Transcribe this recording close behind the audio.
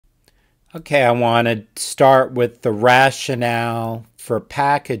Okay, I want to start with the rationale for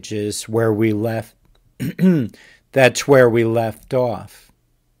packages where we left. That's where we left off.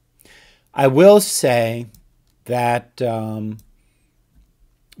 I will say that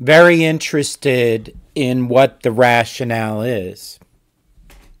very interested in what the rationale is.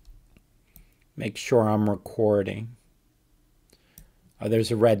 Make sure I'm recording. Oh,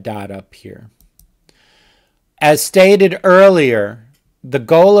 there's a red dot up here. As stated earlier, the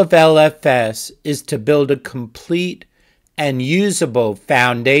goal of LFS is to build a complete and usable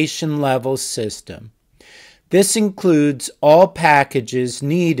foundation-level system. This includes all packages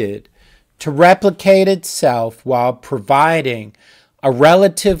needed to replicate itself while providing a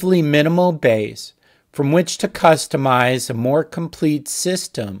relatively minimal base from which to customize a more complete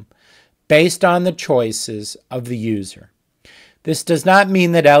system based on the choices of the user. This does not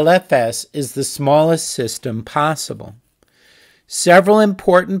mean that LFS is the smallest system possible. Several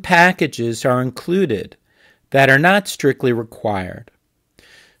important packages are included that are not strictly required.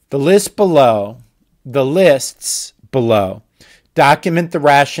 The lists below document the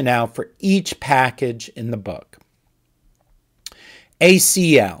rationale for each package in the book.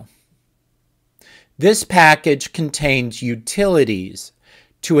 ACL. This package contains utilities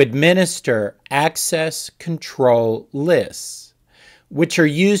to administer access control lists, which are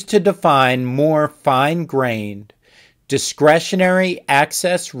used to define more fine-grained discretionary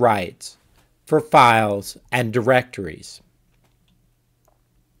access rights for files and directories.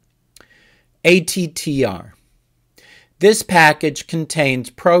 ATTR. This package contains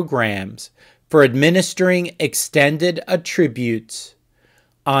programs for administering extended attributes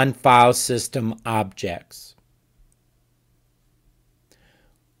on file system objects.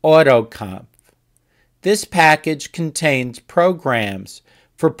 AutoConf. This package contains programs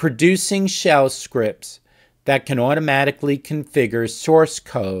for producing shell scripts that can automatically configure source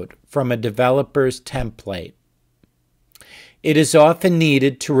code from a developer's template. It is often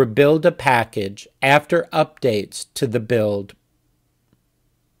needed to rebuild a package after updates to the build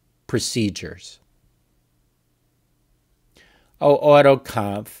procedures.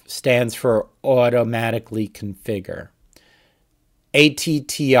 AutoConf stands for automatically configure.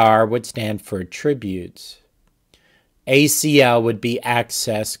 ATTR would stand for attributes. ACL would be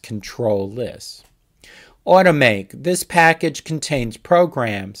access control lists. Automake. This package contains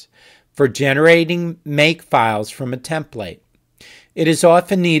programs for generating make files from a template. It is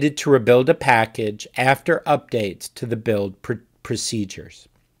often needed to rebuild a package after updates to the build procedures.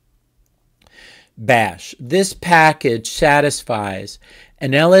 Bash. This package satisfies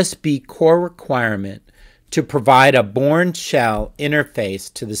an LSB core requirement to provide a Bourne shell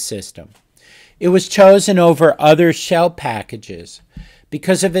interface to the system. It was chosen over other shell packages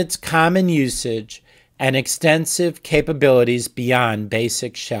because of its common usage and extensive capabilities beyond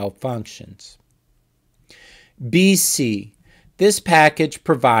basic shell functions. BC. This package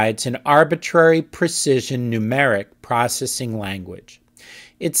provides an arbitrary precision numeric processing language.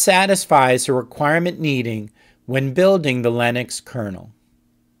 It satisfies a requirement needing when building the Linux kernel.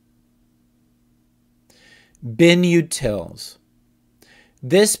 Bin-utils.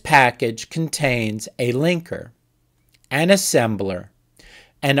 This package contains a linker, an assembler,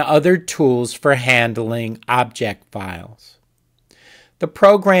 and other tools for handling object files. The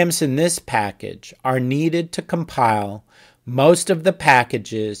programs in this package are needed to compile most of the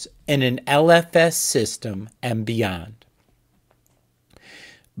packages in an LFS system and beyond.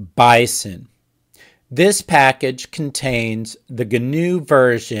 Bison. This package contains the GNU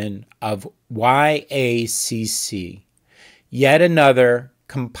version of YACC, yet another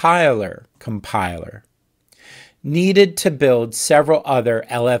compiler needed to build several other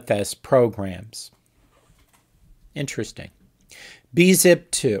LFS programs. Interesting.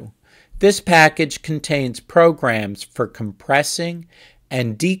 bzip2. This package contains programs for compressing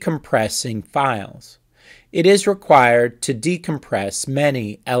and decompressing files. It is required to decompress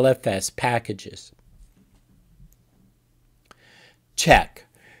many LFS packages. Check.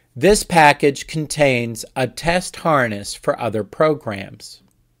 This package contains a test harness for other programs.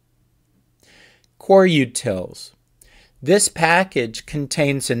 Core-utils. This package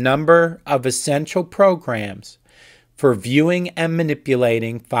contains a number of essential programs for viewing and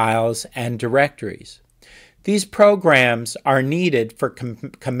manipulating files and directories. These programs are needed for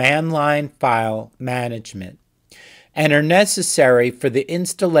command line file management and are necessary for the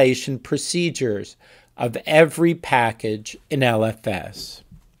installation procedures of every package in LFS.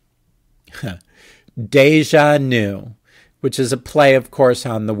 Deja nu, which is a play, of course,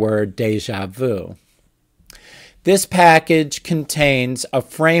 on the word déjà vu. This package contains a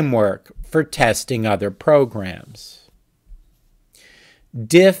framework for testing other programs.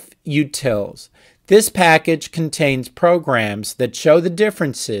 Diff utils. This package contains programs that show the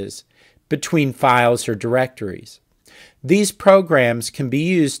differences between files or directories. These programs can be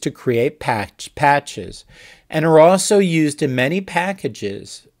used to create patches and are also used in many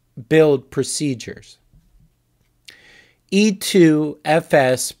packages build procedures.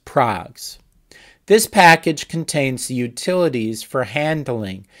 E2FS progs. This package contains the utilities for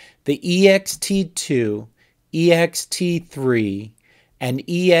handling the ext2, ext3, and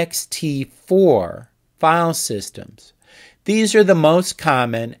ext4 file systems. These are the most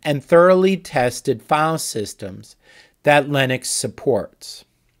common and thoroughly tested file systems that Linux supports.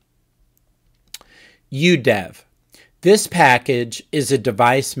 udev. This package is a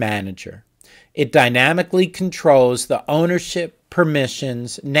device manager. It dynamically controls the ownership,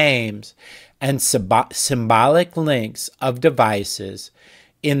 permissions, names, and symbolic links of devices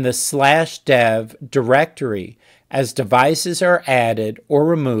in the /dev directory as devices are added or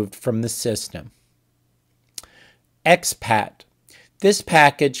removed from the system. expat. This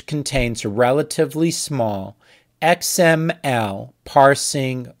package contains a relatively small XML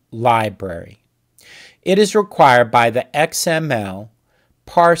parsing library. It is required by the XML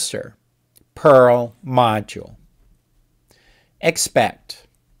parser Perl module. Expect.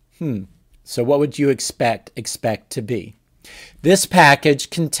 So what would you expect to be? This package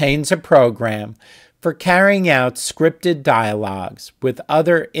contains a program for carrying out scripted dialogues with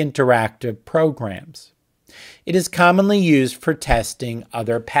other interactive programs. It is commonly used for testing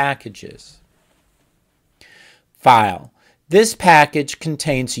other packages. File. This package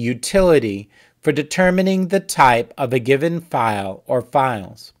contains utility for determining the type of a given file or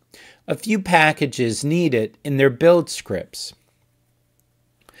files. A few packages need it in their build scripts.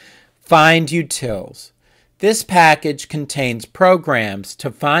 Find utils. This package contains programs to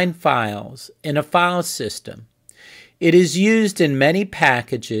find files in a file system. It is used in many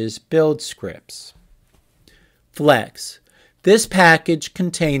packages build scripts. Flex. This package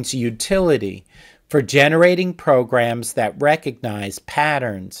contains utility for generating programs that recognize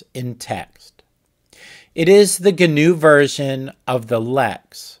patterns in text. It is the GNU version of the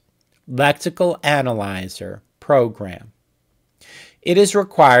lexical analyzer program. It is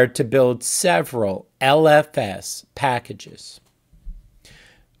required to build several LFS packages.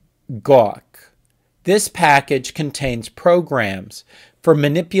 Gawk. This package contains programs for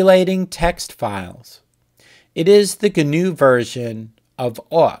manipulating text files. It is the GNU version of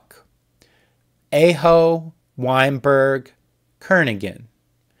awk. Aho, Weinberg, Kernighan.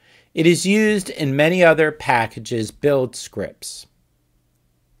 It is used in many other packages build scripts.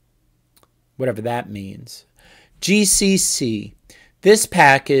 Whatever that means. GCC. This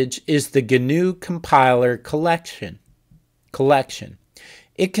package is the GNU compiler collection.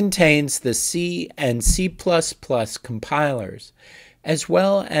 It contains the C and C++ compilers, as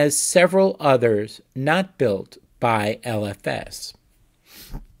well as several others not built by LFS.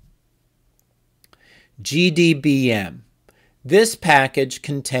 GDBM. This package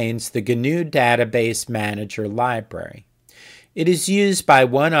contains the GNU Database Manager library. It is used by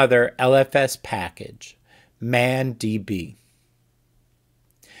one other LFS package, ManDB.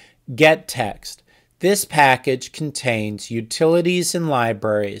 getText. This package contains utilities and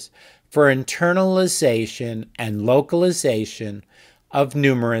libraries for internalization and localization of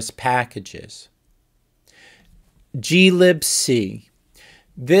numerous packages. glibc.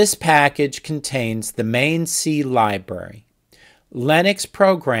 This package contains the main C library. Linux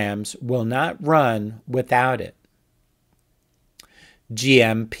programs will not run without it.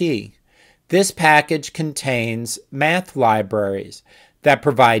 GMP. This package contains math libraries that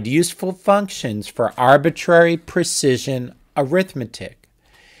provide useful functions for arbitrary precision arithmetic.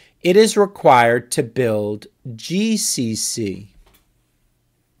 It is required to build GCC.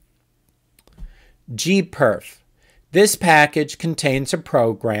 gperf. This package contains a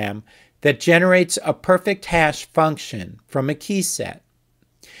program that generates a perfect hash function from a key set.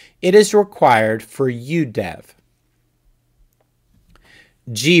 It is required for udev.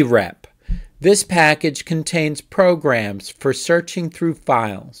 grep. This package contains programs for searching through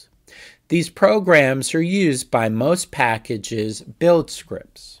files. These programs are used by most packages build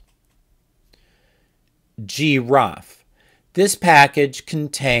scripts. graph. This package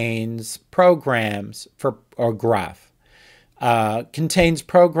contains programs for, contains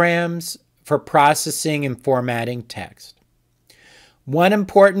programs for processing and formatting text. One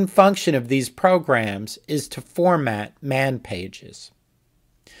important function of these programs is to format man pages.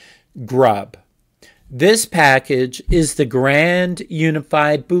 grub. This package is the Grand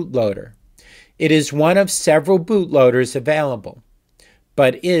Unified Bootloader. It is one of several bootloaders available,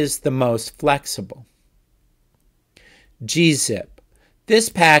 but is the most flexible. gzip. This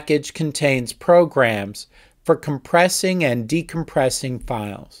package contains programs for compressing and decompressing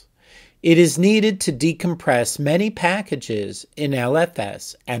files. It is needed to decompress many packages in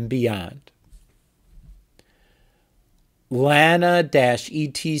LFS and beyond.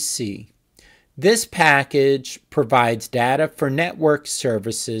 Lana-etc. This package provides data for network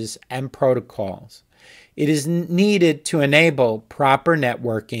services and protocols. It is needed to enable proper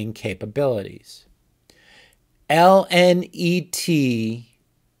networking capabilities. LNET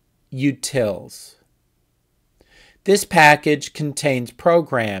utils. This package contains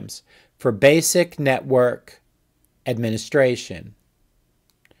programs for basic network administration.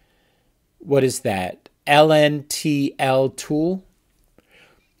 What is that? LNTL tool?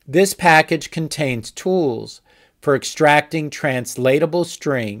 This package contains tools for extracting translatable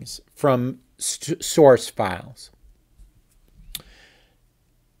strings from source files.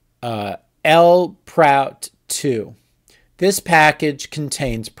 LPROUT2. This package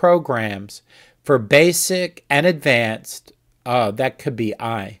contains programs for basic and advanced, that could be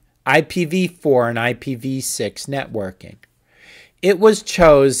IPv4 and IPv6 networking. It was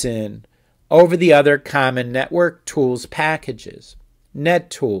chosen over the other common network tools packages,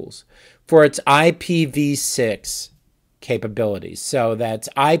 NetTools, for its IPv6 capabilities. So that's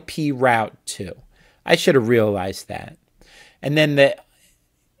IPROUT2. I should have realized that. And then the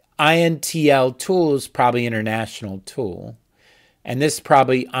INTL tool is probably international tool. And this is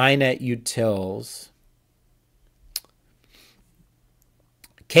probably INET utils.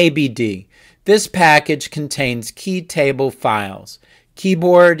 KBD. This package contains key table files,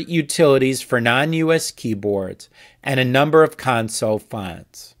 keyboard utilities for non-US keyboards, and a number of console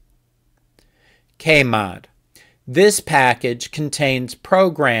fonts. Kmod. This package contains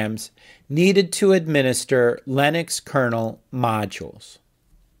programs needed to administer Linux kernel modules.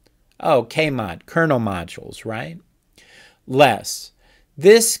 Oh, Kmod, kernel modules, right? Less.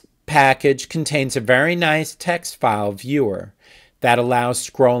 This package contains a very nice text file viewer that allows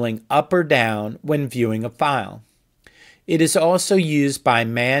scrolling up or down when viewing a file. It is also used by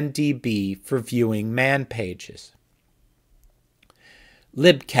ManDB for viewing man pages.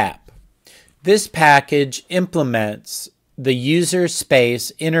 libcap. This package implements the user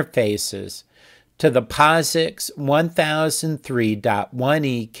space interfaces to the POSIX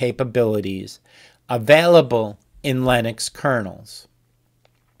 1003.1e capabilities available in Linux kernels.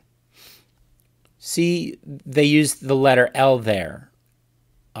 See, they used the letter L there.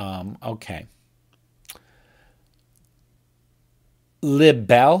 Okay.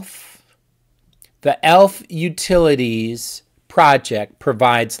 libelf. The ELF Utilities project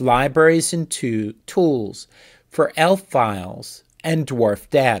provides libraries and tools for ELF files and dwarf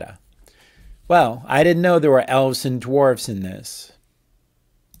data. Well, I didn't know there were elves and dwarves in this.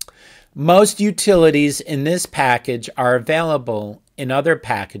 Most utilities in this package are available in other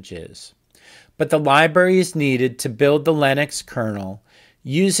packages, but the library is needed to build the Linux kernel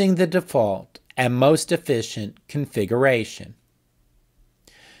using the default and most efficient configuration.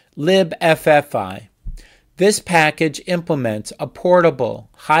 libffi. This package implements a portable,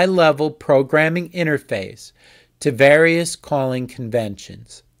 high-level programming interface to various calling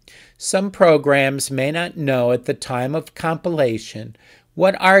conventions. Some programs may not know at the time of compilation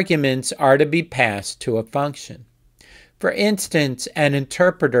what arguments are to be passed to a function. For instance, an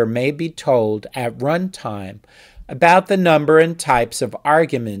interpreter may be told at runtime about the number and types of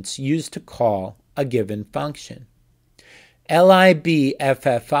arguments used to call a given function.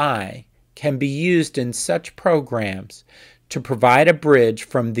 libffi can be used in such programs to provide a bridge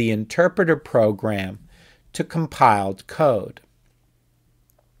from the interpreter program to compiled code.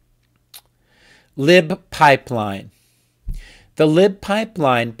 libpipeline. The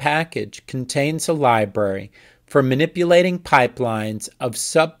libpipeline package contains a library for manipulating pipelines of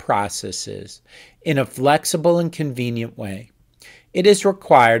subprocesses in a flexible and convenient way. It is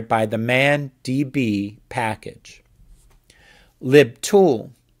required by the ManDB package.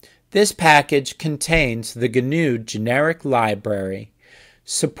 libtool. This package contains the GNU generic library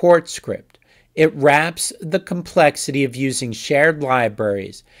support script. It wraps the complexity of using shared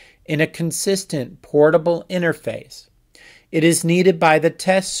libraries in a consistent portable interface. It is needed by the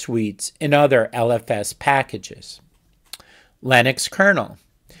test suites in other LFS packages. Linux kernel.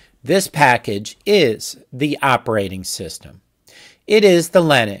 This package is the operating system. It is the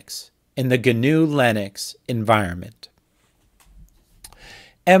Linux in the GNU Linux environment.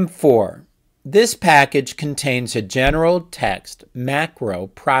 M4. This package contains a general text macro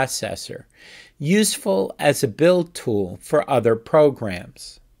processor useful as a build tool for other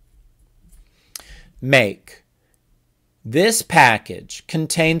programs. Make. This package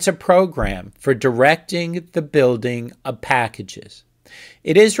contains a program for directing the building of packages.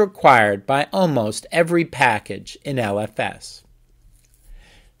 It is required by almost every package in LFS.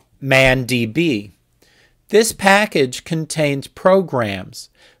 ManDB. This package contains programs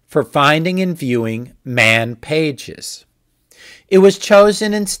for finding and viewing man pages. It was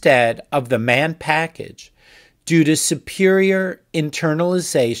chosen instead of the man package due to superior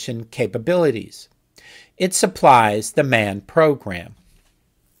internalization capabilities. It supplies the man program.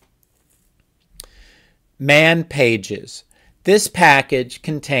 Man pages. This package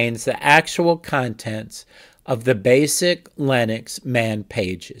contains the actual contents of the basic Linux man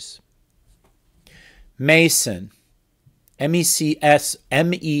pages. Meson. M-E-S-O-N.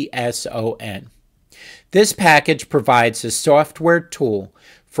 This package provides a software tool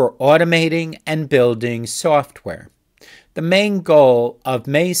for automating and building software. The main goal of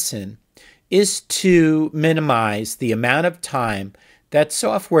Meson is to minimize the amount of time that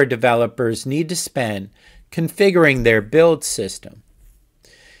software developers need to spend configuring their build system.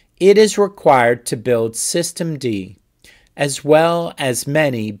 It is required to build systemd as well as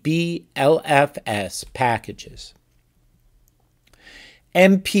many BLFS packages.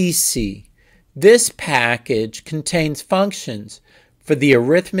 MPC. This package contains functions for the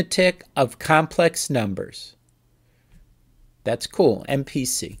arithmetic of complex numbers. That's cool,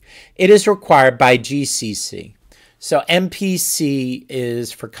 MPC. It is required by GCC. So MPC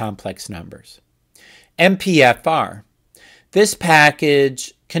is for complex numbers. MPFR. This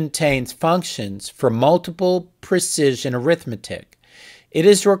package contains functions for multiple precision arithmetic. It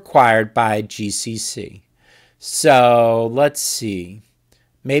is required by GCC. So let's see.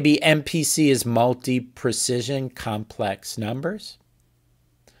 Maybe MPC is multi-precision complex numbers.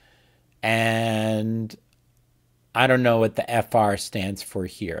 And I don't know what the FR stands for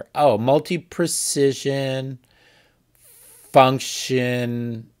here. Oh, multi-precision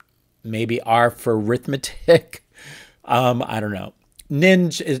function, maybe R for arithmetic. I don't know.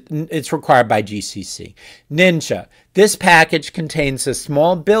 Ninja, it's required by GCC. Ninja. This package contains a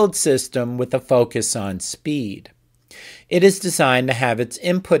small build system with a focus on speed. It is designed to have its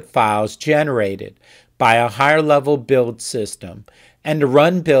input files generated by a higher level build system and to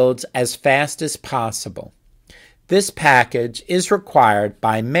run builds as fast as possible. This package is required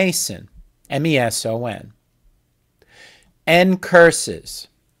by Meson, M-E-S-O-N. Ncurses.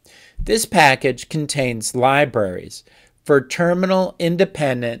 This package contains libraries for terminal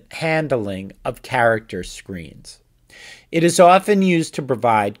independent handling of character screens. It is often used to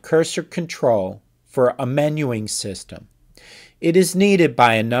provide cursor control for a menuing system. It is needed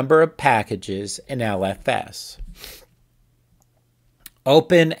by a number of packages in LFS.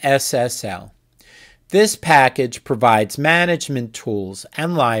 OpenSSL. This package provides management tools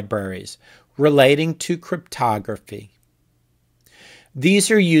and libraries relating to cryptography.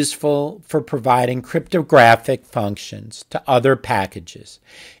 These are useful for providing cryptographic functions to other packages,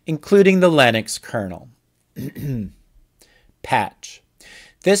 including the Linux kernel. Patch.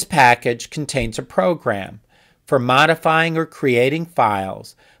 This package contains a program for modifying or creating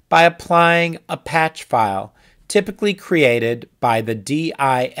files by applying a patch file typically created by the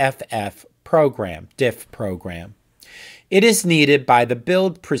diff program. It is needed by the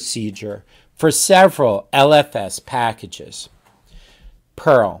build procedure for several LFS packages.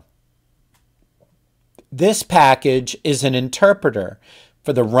 Perl. This package is an interpreter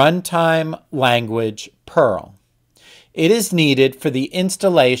for the runtime language Perl. It is needed for the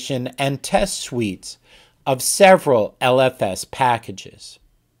installation and test suites of several LFS packages.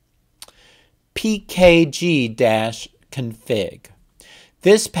 pkg-config.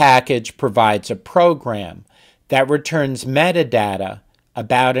 This package provides a program that returns metadata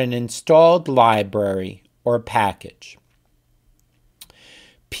about an installed library or package.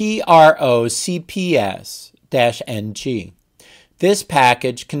 procps-ng. This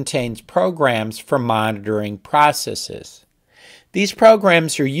package contains programs for monitoring processes. These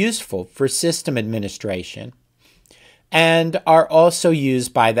programs are useful for system administration and are also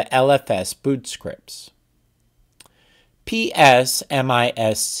used by the LFS boot scripts.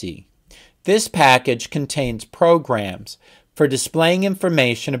 PSMISC. This package contains programs for displaying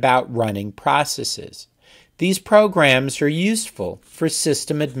information about running processes. These programs are useful for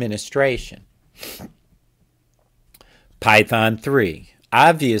system administration. Python 3.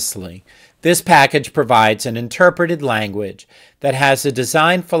 Obviously, this package provides an interpreted language that has a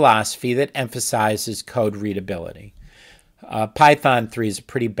design philosophy that emphasizes code readability. Python 3 is a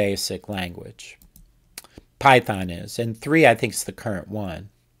pretty basic language. Python is, and 3 I think is the current one.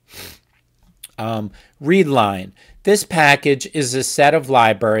 Readline. This package is a set of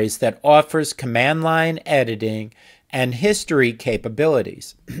libraries that offers command line editing and history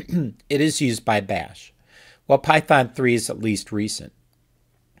capabilities. It is used by Bash. Well, Python 3 is at least recent.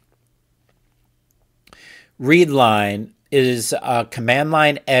 Read line is command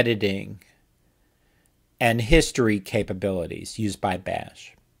line editing and history capabilities used by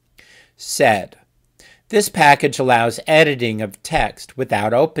Bash. Sed. This package allows editing of text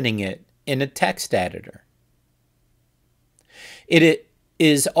without opening it in a text editor. It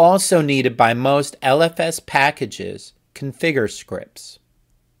is also needed by most LFS packages configure scripts.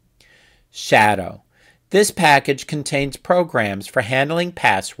 Shadow. This package contains programs for handling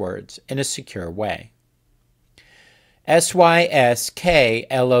passwords in a secure way. SYSKLOGD.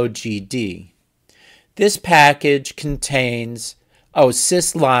 This package contains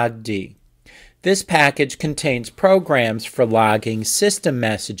syslogd. This package contains programs for logging system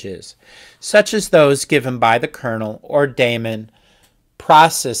messages, such as those given by the kernel or daemon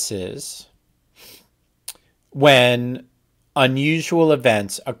processes when unusual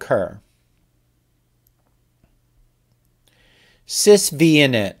events occur.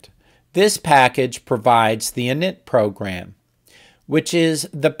 sysvinit. This package provides the init program, which is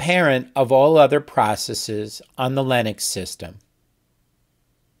the parent of all other processes on the Linux system.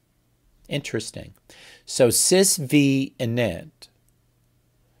 Interesting. So sysvinit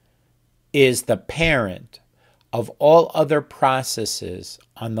is the parent of all other processes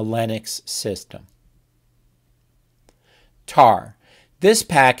on the Linux system. tar. This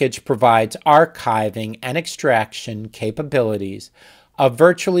package provides archiving and extraction capabilities of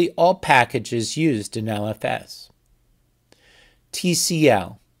virtually all packages used in LFS.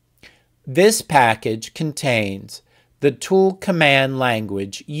 TCL. This package contains the tool command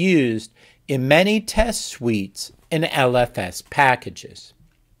language used in many test suites in LFS packages.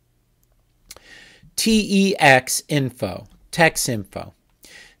 TEXinfo. TexInfo.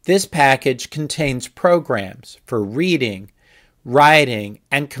 This package contains programs for reading, writing,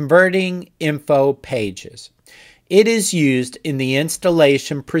 and converting info pages. It is used in the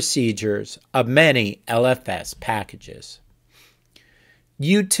installation procedures of many LFS packages.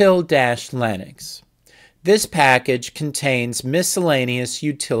 util-linux. This package contains miscellaneous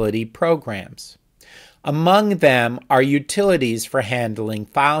utility programs. Among them are utilities for handling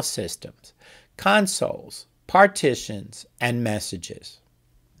file systems, consoles, partitions, and messages.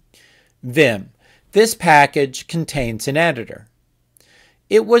 Vim. This package contains an editor.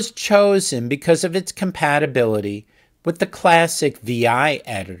 It was chosen because of its compatibility with the classic VI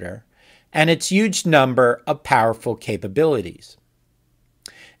editor and its huge number of powerful capabilities.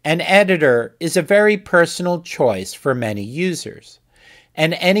 An editor is a very personal choice for many users,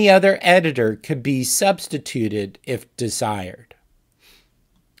 and any other editor could be substituted if desired.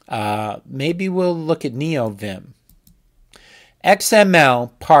 Maybe we'll look at NeoVim.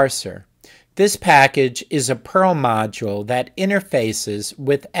 XML parser. This package is a Perl module that interfaces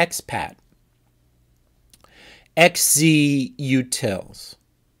with XPath. XZutils.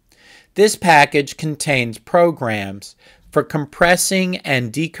 This package contains programs for compressing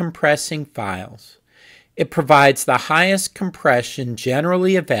and decompressing files. It provides the highest compression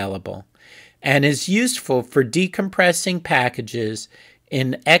generally available and is useful for decompressing packages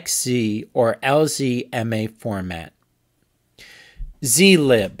in XZ or LZMA format.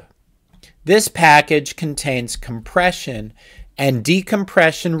 zlib. This package contains compression and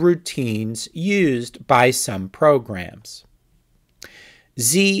decompression routines used by some programs.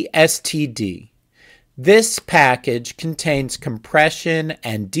 zstd. This package contains compression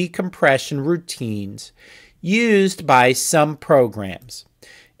and decompression routines used by some programs.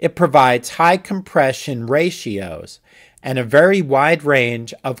 It provides high compression ratios and a very wide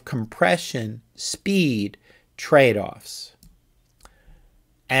range of compression speed trade-offs.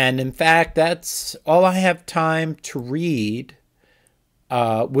 And in fact, that's all I have time to read.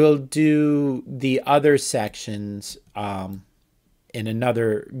 We'll do the other sections in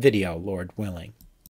another video, Lord willing.